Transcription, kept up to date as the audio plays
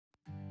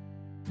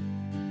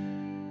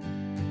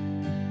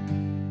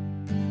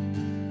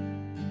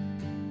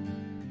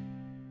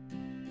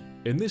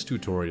In this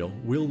tutorial,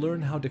 we'll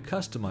learn how to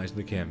customize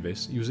the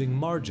canvas using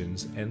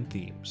margins and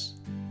themes.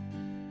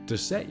 To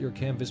set your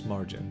canvas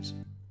margins,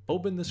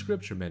 open the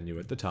Scripture menu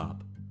at the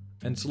top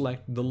and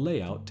select the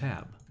Layout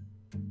tab.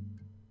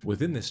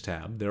 Within this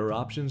tab, there are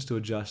options to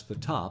adjust the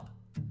top,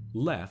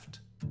 left,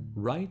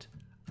 right,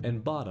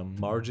 and bottom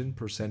margin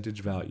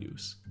percentage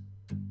values.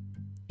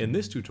 In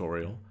this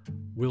tutorial,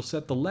 we'll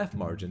set the left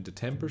margin to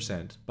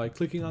 10% by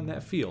clicking on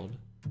that field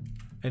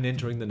and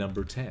entering the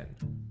number 10.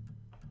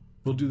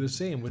 We'll do the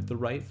same with the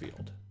right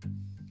field.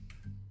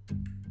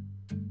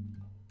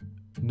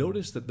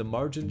 Notice that the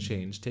margin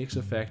change takes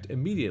effect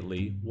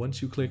immediately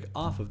once you click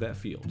off of that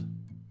field.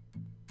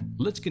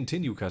 Let's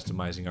continue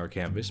customizing our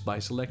canvas by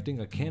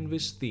selecting a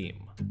canvas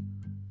theme.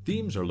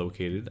 Themes are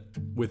located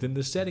within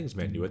the Settings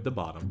menu at the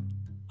bottom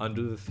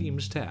under the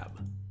Themes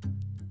tab.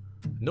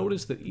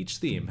 Notice that each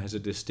theme has a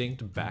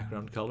distinct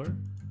background color,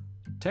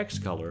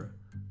 text color,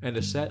 and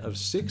a set of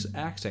 6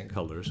 accent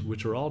colors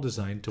which are all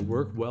designed to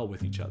work well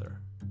with each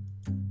other.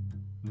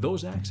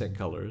 Those accent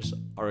colors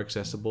are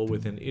accessible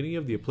within any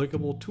of the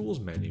applicable Tools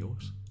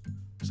menus,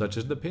 such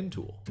as the Pen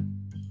tool.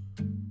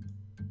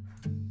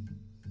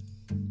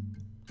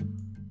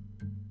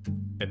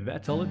 And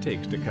that's all it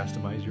takes to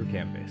customize your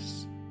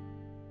canvas.